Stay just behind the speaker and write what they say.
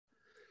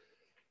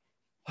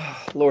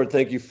Lord,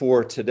 thank you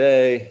for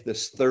today,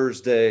 this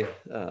Thursday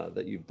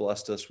that you've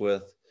blessed us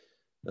with.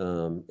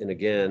 And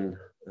again,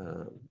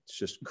 it's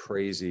just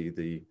crazy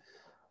the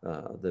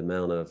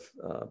amount of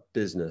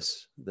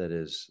business that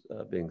is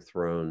being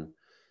thrown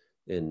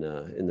in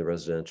the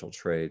residential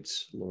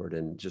trades, Lord,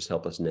 and just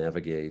help us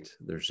navigate.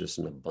 There's just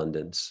an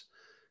abundance.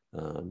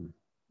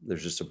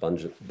 There's just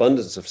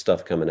abundance of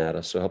stuff coming at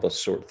us. So help us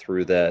sort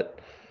through that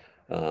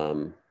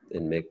and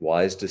make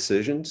wise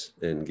decisions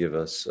and give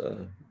us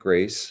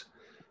grace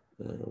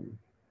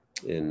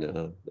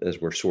as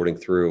we're sorting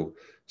through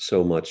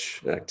so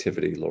much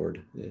activity,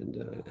 Lord,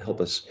 and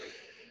help us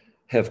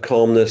have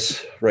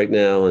calmness right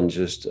now and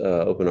just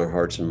open our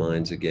hearts and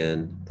minds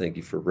again. Thank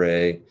you for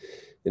Ray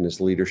and his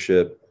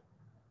leadership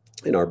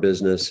in our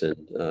business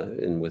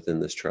and within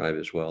this tribe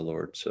as well,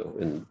 Lord. So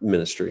in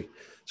ministry.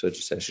 So I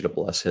just ask you to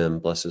bless him,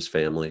 bless his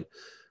family,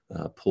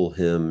 pull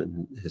him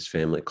and his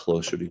family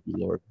closer to you,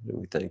 Lord. And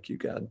we thank you,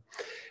 God.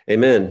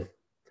 Amen.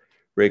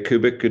 Ray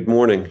Kubik, good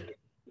morning.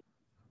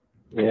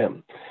 Yeah.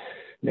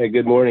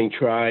 Good morning,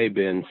 tribe.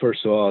 And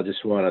first of all, I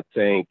just want to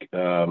thank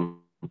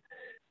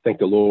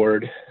the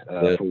Lord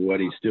for what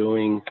he's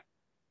doing.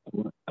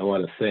 I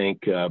want to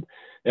thank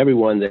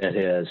everyone that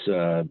has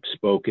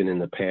spoken in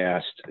the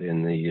past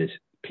in the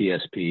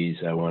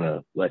PSPs. I want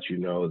to let you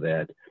know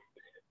that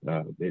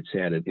it's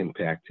had an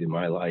impact in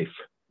my life.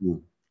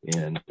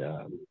 And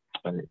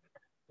I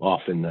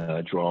often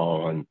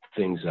draw on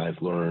things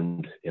I've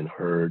learned and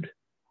heard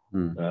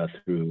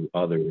through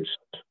others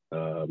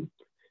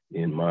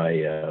in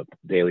my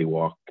daily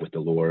walk with the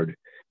Lord.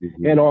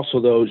 And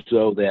also those,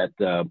 though, that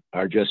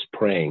are just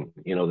praying,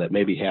 that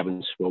maybe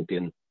haven't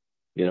spoken.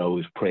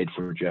 We've prayed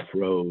for Jeff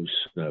Rose,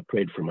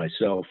 prayed for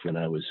myself when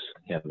I was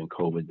having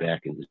COVID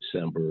back in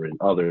December, and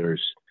others.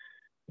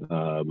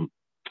 But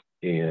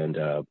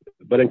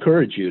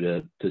encourage you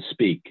to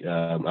speak.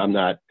 I'm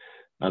not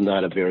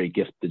a very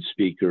gifted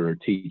speaker or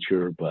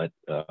teacher, but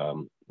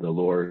the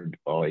Lord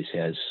always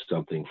has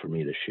something for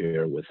me to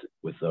share with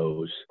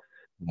those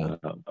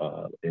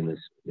in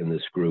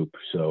this group.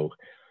 So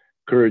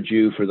encourage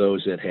you, for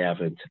those that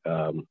haven't.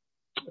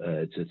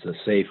 It's a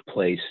safe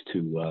place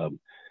to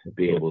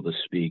be able to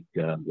speak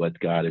what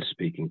God is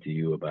speaking to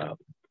you about.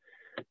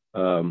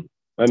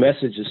 My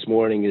message this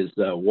morning is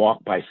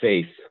walk by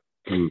faith.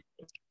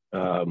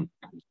 I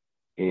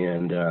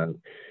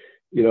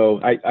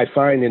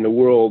find in the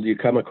world you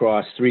come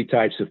across three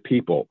types of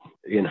people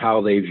in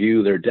how they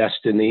view their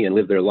destiny and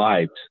live their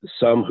lives.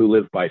 Some who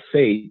live by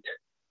faith,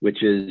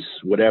 which is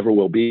whatever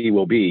will be,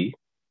 will be.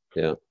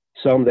 Yeah.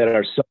 Some that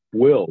are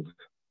self-willed,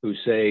 who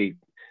say,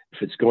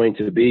 if it's going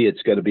to be,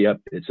 it's going to be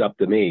it's up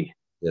to me.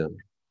 Yeah.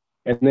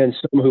 And then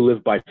some who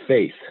live by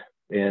faith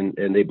and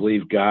they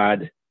believe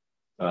God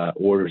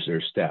orders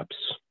their steps.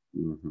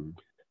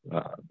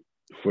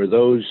 For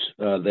those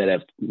that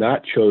have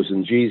not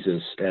chosen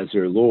Jesus as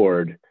their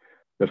Lord,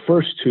 the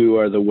first two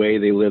are the way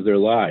they live their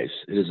lives.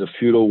 It is a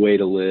futile way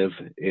to live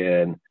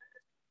and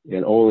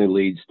only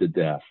leads to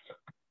death.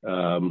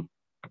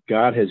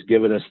 God has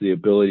given us the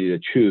ability to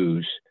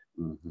choose.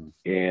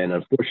 And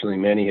unfortunately,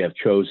 many have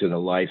chosen a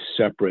life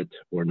separate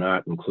or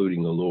not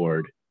including the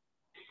Lord.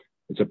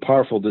 It's a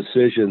powerful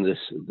decision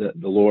that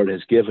the Lord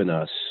has given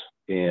us,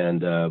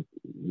 and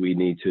we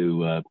need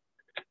to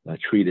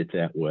treat it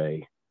that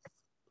way.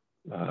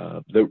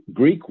 The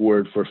Greek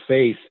word for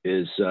faith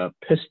is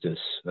pistis,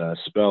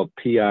 spelled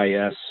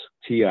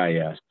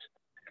P-I-S-T-I-S.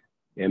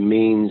 It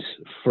means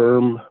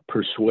firm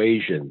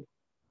persuasion,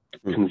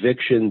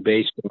 conviction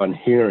based on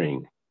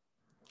hearing.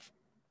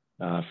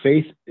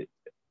 Faith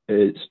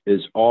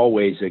is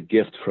always a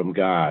gift from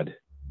God.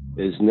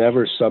 It is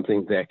never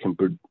something that can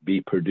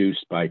be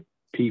produced by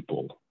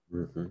people.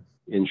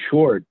 In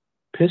short,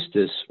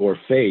 pistis, or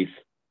faith,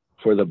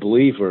 for the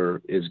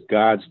believer is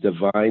God's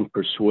divine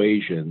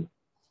persuasion,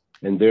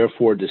 and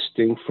therefore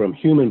distinct from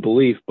human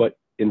belief, but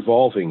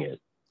involving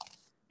it.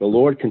 The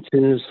Lord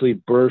continuously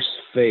bursts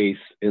faith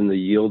in the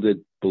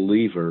yielded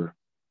believer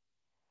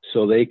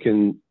so they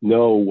can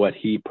know what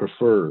he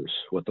prefers,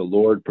 what the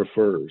Lord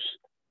prefers,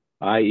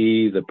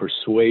 i.e. the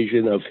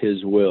persuasion of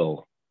his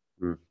will.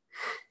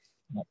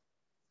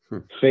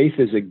 Faith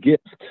is a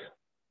gift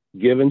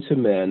given to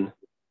men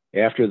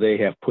after they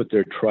have put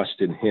their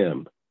trust in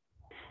him.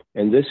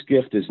 And this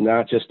gift is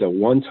not just a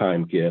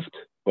one-time gift,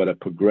 but a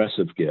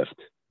progressive gift.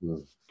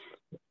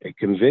 A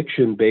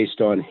conviction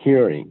based on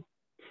hearing.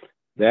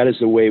 That is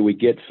the way we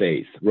get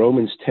faith.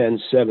 Romans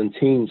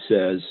 10:17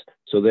 says,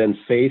 so then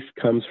faith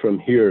comes from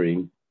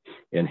hearing,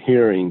 and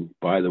hearing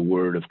by the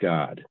word of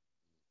God.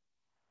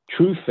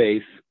 True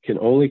faith can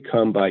only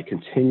come by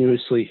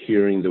continuously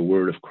hearing the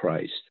word of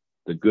Christ,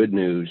 the good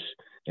news,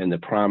 and the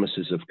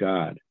promises of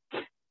God.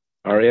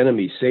 Our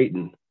enemy,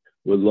 Satan,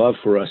 would love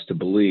for us to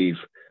believe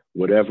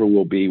whatever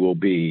will be,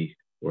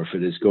 or if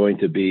it is going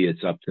to be,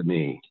 it's up to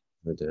me.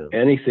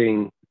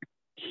 Anything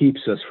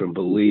keeps us from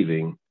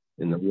believing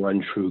in the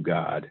one true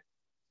God.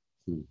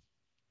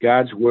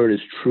 God's word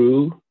is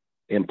true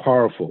and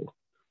powerful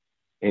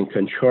and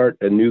can chart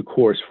a new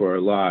course for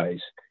our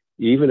lives,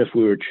 even if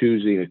we were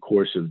choosing a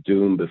course of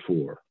doom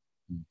before.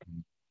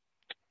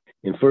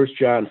 In 1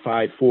 John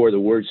 5:4, the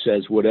word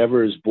says,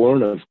 whatever is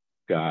born of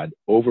God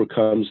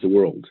overcomes the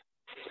world.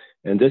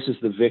 And this is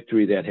the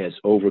victory that has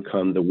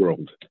overcome the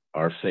world,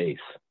 our faith.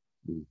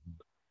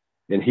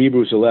 Mm-hmm. In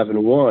Hebrews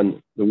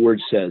 11:1, the word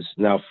says,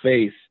 now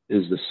faith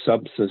is the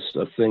substance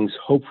of things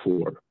hoped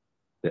for,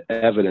 the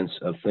evidence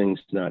of things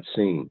not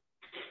seen.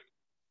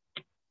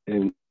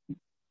 And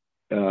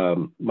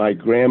my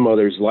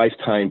grandmother's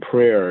lifetime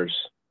prayers,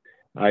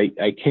 I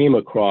came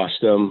across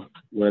them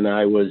when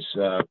I was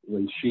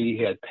when she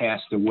had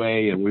passed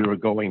away, and we were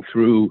going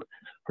through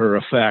her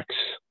effects.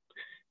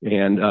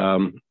 And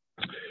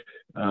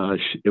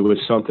it was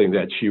something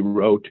that she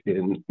wrote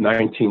in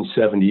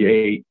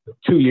 1978,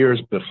 2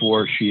 years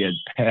before she had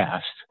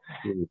passed.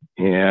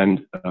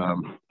 And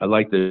I'd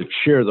like to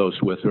share those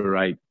with her.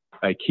 I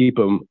keep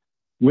them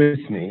with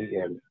me,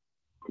 and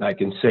I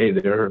can say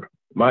they're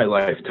my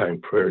lifetime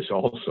prayers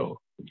also.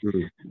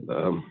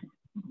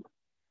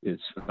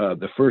 It's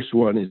the first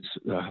one is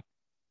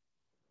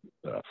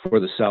for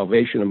the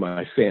salvation of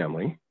my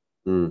family.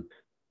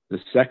 The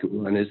second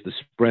one is to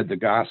spread the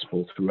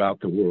gospel throughout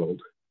the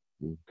world.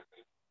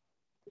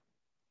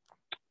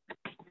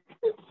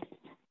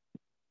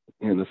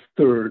 And the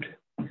third,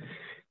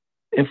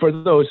 and for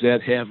those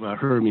that have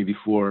heard me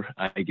before,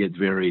 I get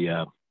very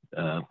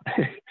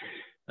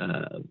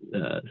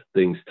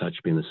things touch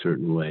me in a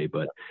certain way,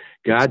 but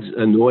God's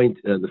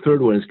the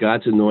third one is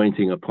God's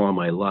anointing upon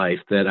my life,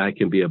 that I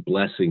can be a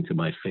blessing to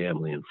my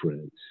family and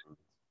friends.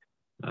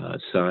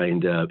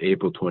 Signed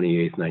April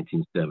 28th,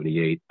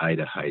 1978,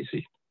 Ida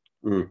Heisey.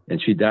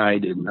 And she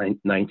died in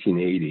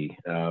 1980.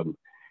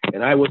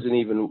 And I wasn't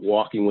even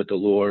walking with the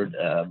Lord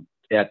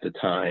at the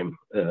time.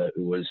 It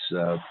was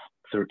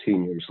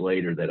 13 years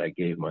later that I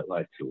gave my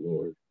life to the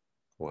Lord.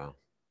 Wow.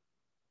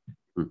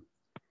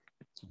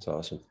 That's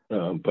awesome.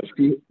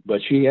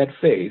 But she had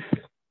faith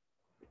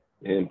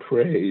and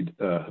prayed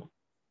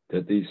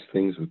that these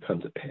things would come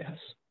to pass.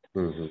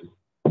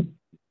 Mm-hmm.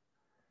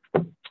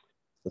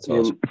 That's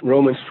awesome. In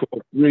Romans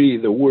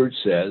 12:3, the word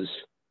says,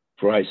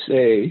 for I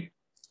say,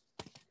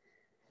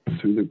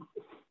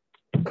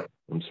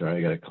 I'm sorry,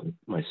 I got to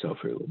collect myself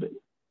here a little bit.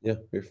 Yeah,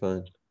 you're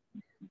fine.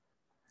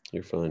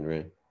 You're fine,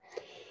 Ray.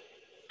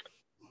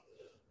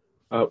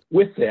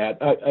 With that,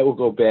 I will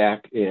go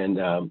back, and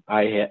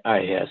I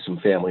have some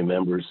family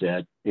members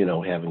that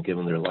haven't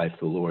given their life to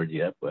the Lord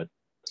yet, but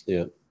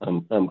yeah,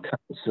 I'm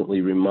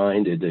constantly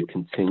reminded to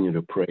continue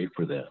to pray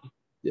for them.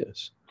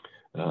 Yes,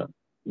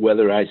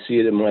 whether I see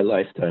it in my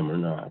lifetime or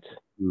not.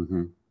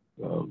 Mm-hmm.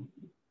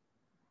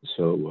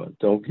 So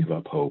don't give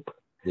up hope.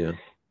 Yeah.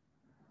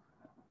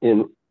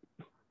 In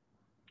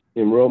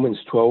Romans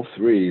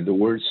 12:3, the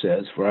word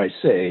says, for I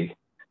say,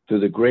 through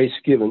the grace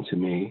given to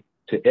me,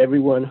 to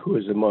everyone who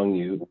is among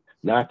you,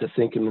 not to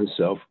think of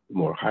himself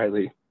more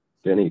highly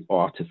than he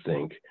ought to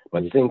think,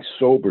 but think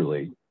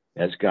soberly,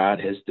 as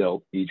God has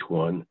dealt each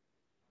one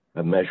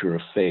a measure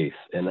of faith.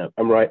 And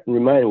I'm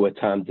reminded what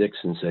Tom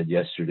Dixon said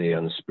yesterday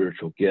on the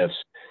spiritual gifts,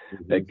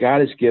 that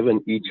God has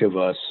given each of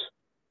us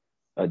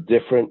a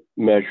different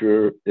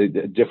measure,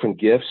 different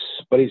gifts,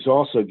 but he's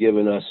also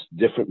given us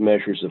different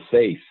measures of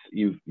faith.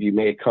 You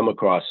may come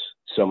across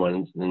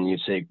someone and you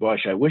say,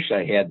 gosh, I wish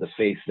I had the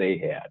faith they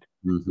had,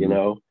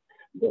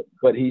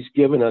 but he's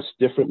given us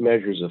different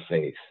measures of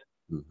faith.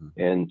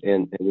 And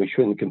we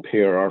shouldn't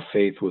compare our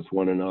faith with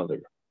one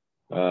another.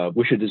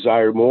 We should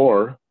desire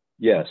more,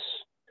 yes,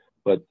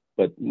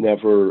 but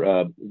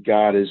never,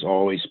 God is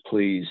always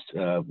pleased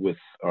with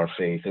our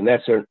faith. And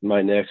that's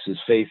my next is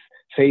faith.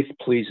 Faith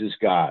pleases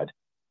God.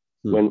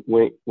 When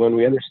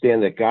we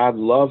understand that God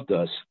loved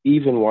us,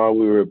 even while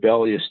we were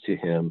rebellious to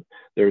him,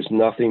 there's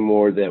nothing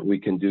more that we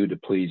can do to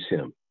please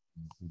him.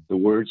 The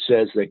word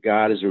says that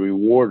God is a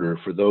rewarder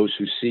for those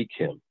who seek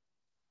him.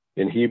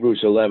 In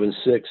Hebrews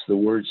 11:6, the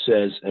word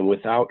says, and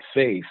without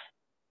faith,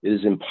 it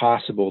is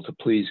impossible to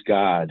please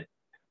God,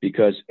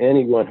 because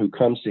anyone who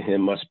comes to him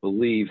must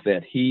believe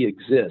that he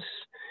exists,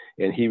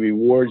 and he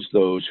rewards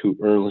those who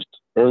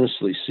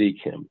earnestly seek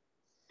him.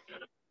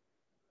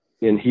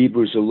 In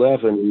Hebrews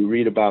 11, we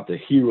read about the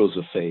heroes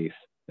of faith,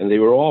 and they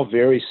were all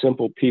very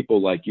simple people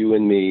like you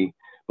and me,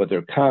 but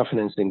their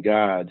confidence in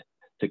God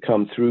to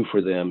come through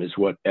for them is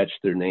what etched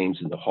their names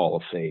in the Hall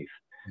of Faith.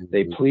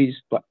 They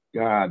pleased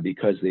God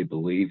because they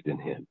believed in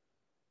him.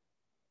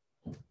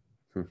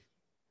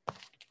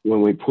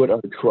 When we put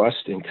our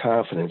trust and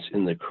confidence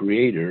in the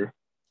Creator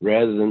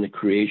rather than the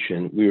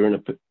creation,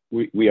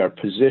 we are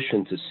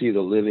positioned to see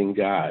the living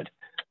God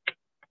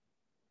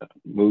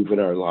move in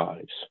our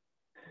lives.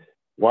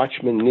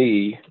 Watchman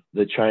Nee,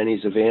 the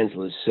Chinese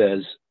evangelist,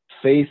 says,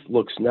 faith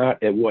looks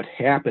not at what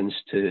happens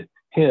to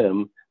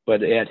him,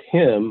 but at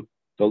him,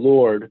 the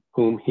Lord,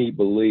 whom he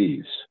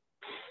believes.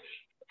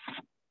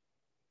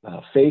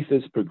 Faith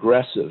is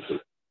progressive.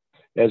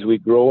 As we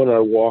grow in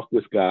our walk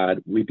with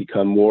God, we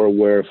become more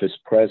aware of his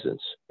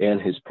presence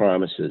and his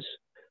promises.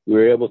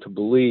 We're able to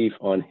believe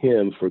on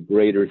him for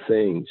greater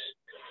things.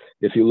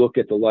 If you look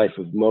at the life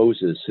of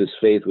Moses, his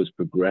faith was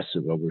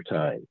progressive over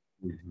time.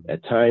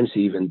 At times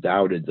he even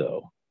doubted,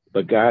 though.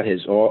 But God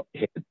had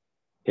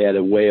had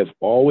a way of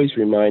always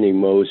reminding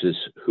Moses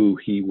who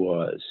he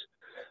was.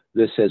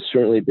 This has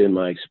certainly been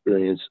my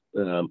experience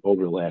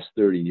over the last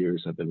 30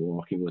 years I've been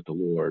walking with the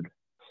Lord.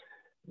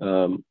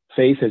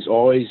 Faith has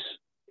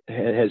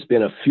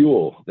been a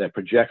fuel that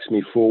projects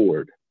me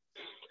forward.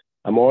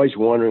 I'm always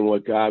wondering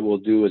what God will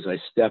do as I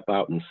step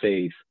out in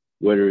faith,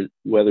 whether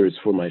it's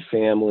for my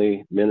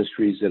family,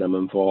 ministries that I'm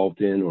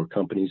involved in, or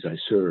companies I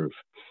serve.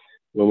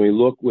 When we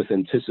look with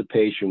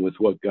anticipation with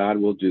what God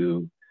will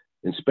do,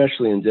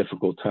 especially in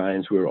difficult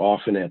times, we're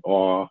often at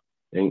awe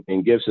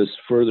and gives us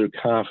further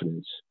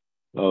confidence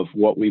of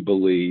what we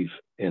believe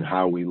and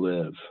how we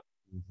live.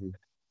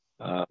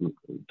 Mm-hmm.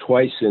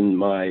 Twice in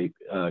my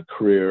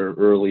career,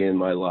 early in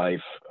my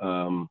life,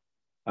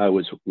 I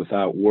was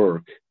without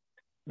work.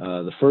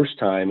 The first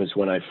time is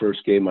when I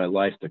first gave my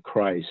life to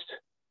Christ.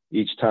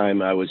 Each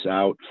time I was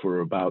out for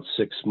about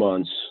 6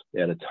 months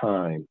at a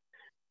time.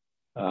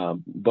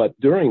 But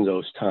during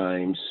those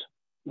times,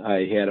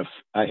 I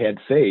had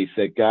faith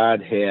that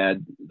God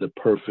had the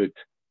perfect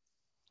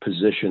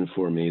position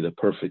for me, the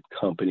perfect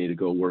company to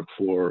go work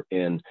for.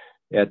 And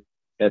at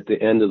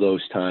the end of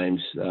those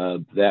times,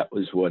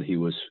 that's what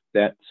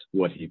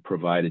he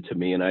provided to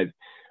me. And I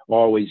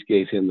always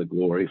gave him the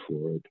glory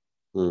for it.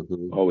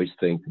 Mm-hmm. Always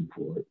thanked him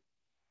for it.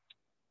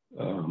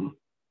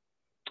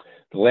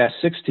 The last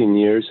 16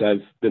 years,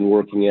 I've been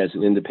working as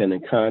an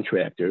independent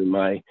contractor.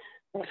 My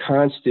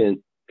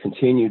constant,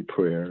 continued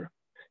prayer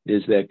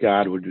is that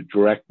God would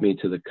direct me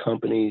to the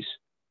companies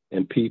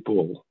and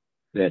people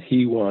that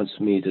he wants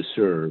me to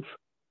serve,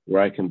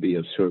 where I can be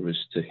of service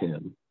to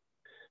him.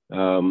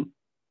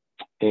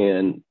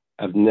 And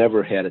I've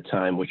never had a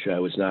time which I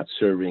was not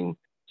serving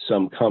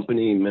some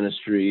company,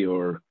 ministry,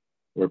 or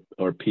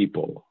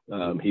people.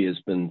 He has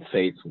been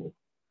faithful.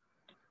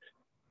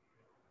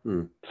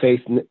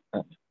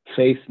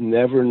 Faith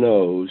never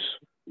knows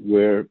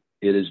where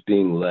it is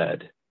being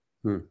led,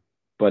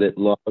 but it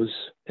loves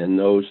and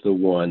knows the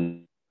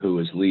one who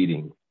is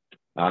leading.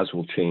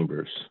 Oswald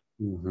Chambers.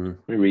 Mm-hmm.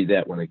 Let me read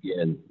that one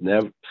again.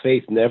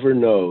 Faith never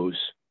knows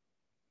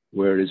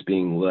where it is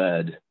being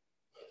led.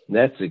 And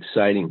that's the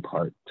exciting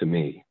part to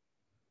me.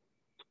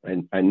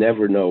 I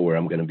never know where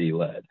I'm going to be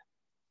led,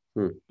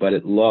 but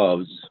it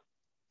loves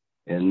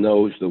and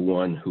knows the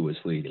one who is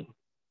leading.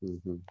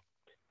 Mm-hmm.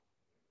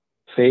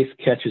 Faith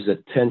catches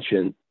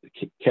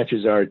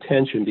our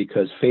attention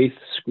because faith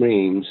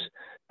screams,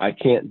 "I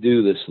can't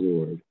do this,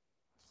 Lord,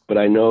 but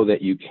I know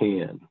that you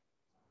can."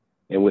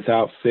 And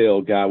without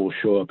fail, God will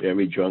show up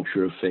every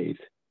juncture of faith.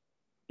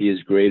 He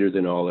is greater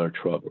than all our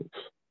troubles.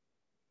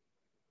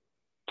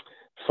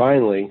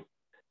 Finally,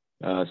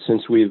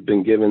 since we've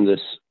been given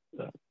this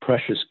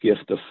precious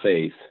gift of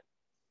faith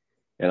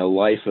and a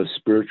life of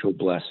spiritual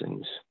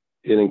blessings,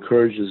 it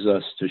encourages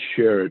us to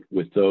share it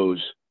with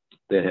those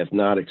that have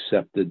not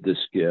accepted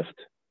this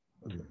gift.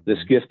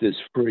 This gift is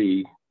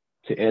free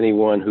to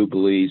anyone who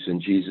believes in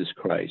Jesus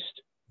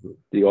Christ,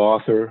 the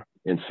author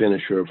and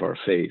finisher of our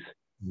faith,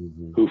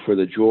 who for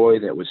the joy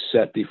that was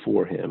set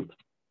before him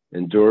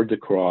endured the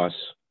cross,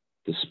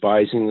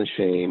 despising the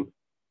shame,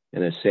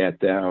 and has sat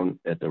down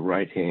at the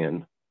right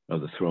hand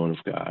of the throne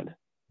of God.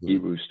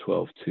 Hebrews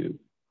 12:2.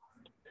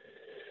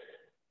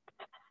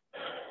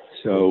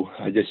 So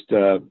I just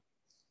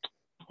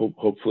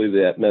hopefully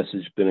that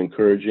message has been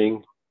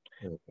encouraging.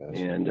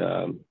 And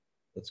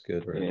that's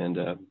good, right? And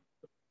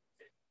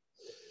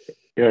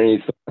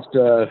any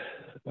thoughts,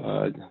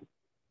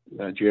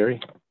 Jerry?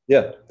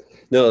 Yeah,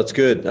 no, that's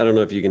good. I don't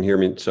know if you can hear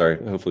me. Sorry,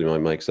 hopefully my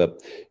mic's up.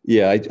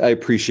 Yeah, I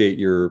appreciate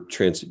your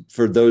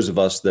for those of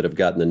us that have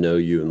gotten to know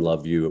you and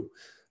love you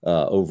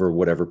over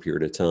whatever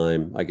period of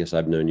time. I guess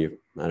I've known you,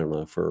 I don't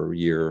know, for a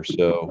year or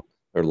so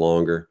or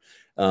longer.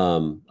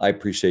 I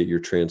appreciate your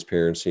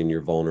transparency and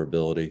your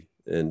vulnerability.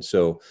 And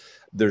so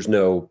there's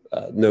no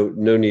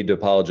need to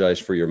apologize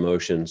for your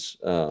emotions.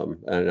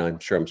 And I'm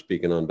sure I'm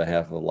speaking on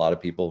behalf of a lot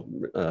of people.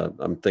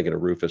 I'm thinking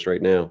of Rufus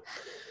right now.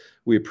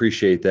 We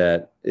appreciate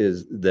that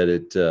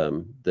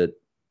that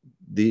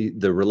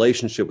the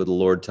relationship with the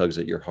Lord tugs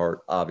at your heart,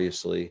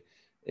 obviously.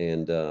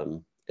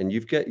 And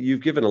you've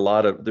given a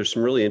lot of, there's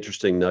some really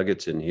interesting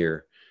nuggets in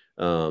here.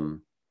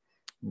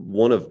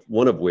 One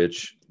of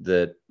which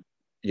that,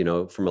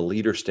 from a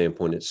leader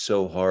standpoint, it's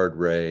so hard,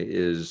 Ray,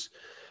 is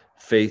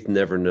faith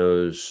never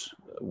knows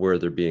where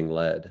they're being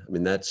led. I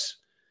mean, that's,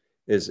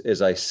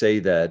 as I say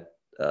that,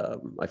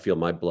 I feel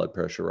my blood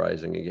pressure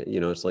rising again.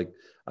 It's like,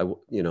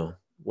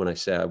 when I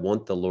say I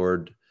want the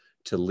Lord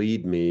to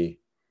lead me,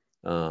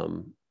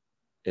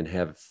 and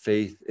have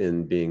faith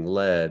in being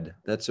led,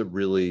 it's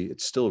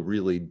still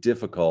really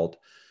difficult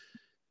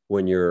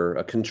when you're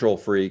a control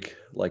freak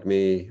like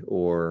me,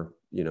 or,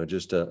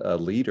 just a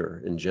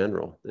leader in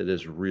general. That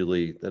is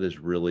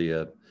really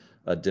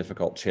a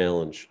difficult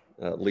challenge.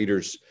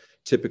 Leaders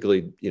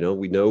typically,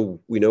 we know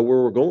where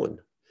we're going,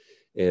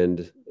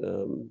 and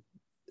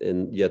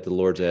yet the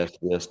Lord's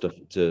asking us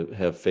to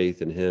have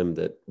faith in him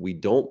that we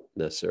don't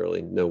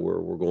necessarily know where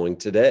we're going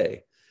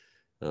today.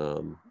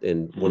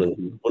 And one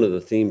of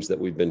the themes that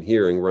we've been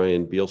hearing,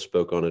 Ryan Beal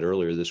spoke on it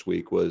earlier this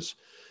week, was,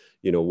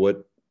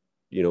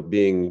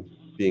 being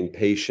being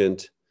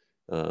patient,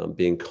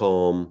 being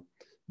calm,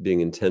 being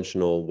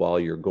intentional while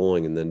you're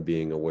going, and then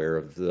being aware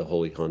of the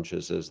holy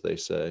hunches, as they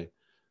say,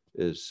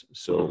 is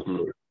so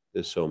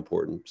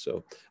important.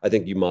 So I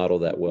think you model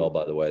that well,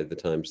 by the way, the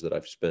times that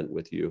I've spent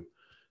with you.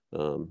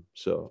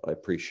 So I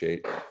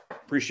appreciate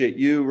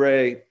you,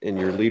 Ray, and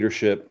your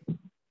leadership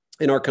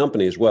in our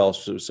company as well.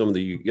 So some of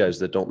you guys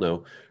that don't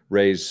know,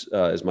 Ray's,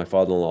 as my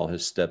father-in-law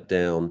has stepped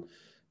down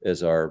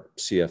as our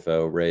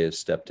CFO, Ray has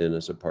stepped in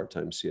as a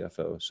part-time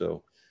CFO.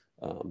 So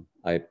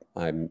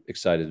I'm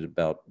excited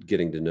about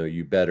getting to know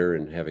you better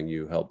and having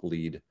you help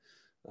lead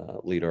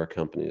our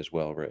company as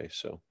well, Ray.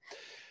 So,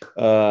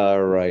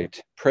 all right.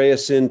 Pray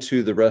us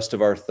into the rest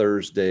of our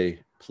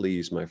Thursday,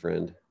 please, my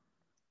friend.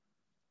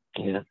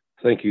 Yeah.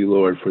 Thank you,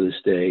 Lord, for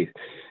this day.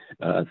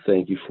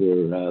 Thank you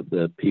for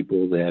the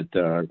people that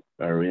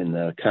are in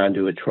the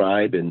Conduit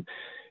Tribe and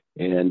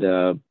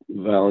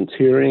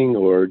volunteering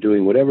or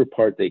doing whatever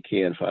part they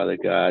can, Father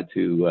God,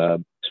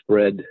 to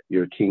spread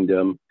your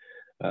kingdom,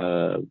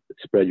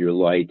 spread your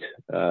light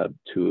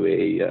to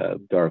a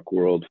dark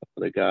world,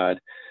 Father God.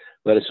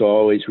 Let us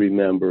always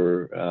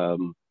remember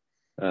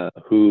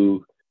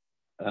who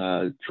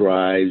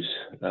drives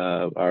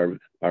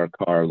our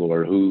car,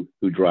 Lord, who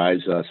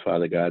drives us,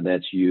 Father God, and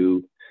that's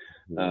you,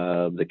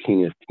 the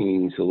King of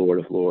Kings, the Lord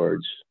of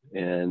Lords.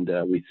 And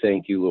we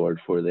thank you, Lord,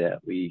 for that.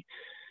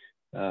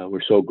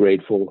 We're so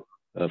grateful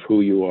of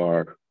who you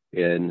are,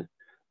 and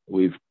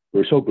we're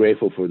so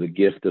grateful for the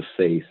gift of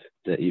faith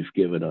that you've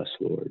given us,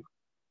 Lord.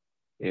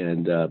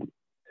 And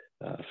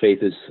faith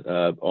is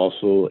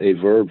also a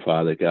verb,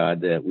 Father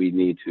God, that we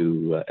need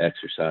to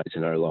exercise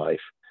in our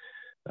life.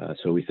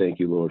 So we thank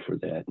you, Lord, for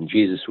that. In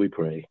Jesus we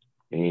pray.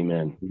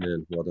 Amen.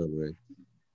 Amen. Well done, Ray.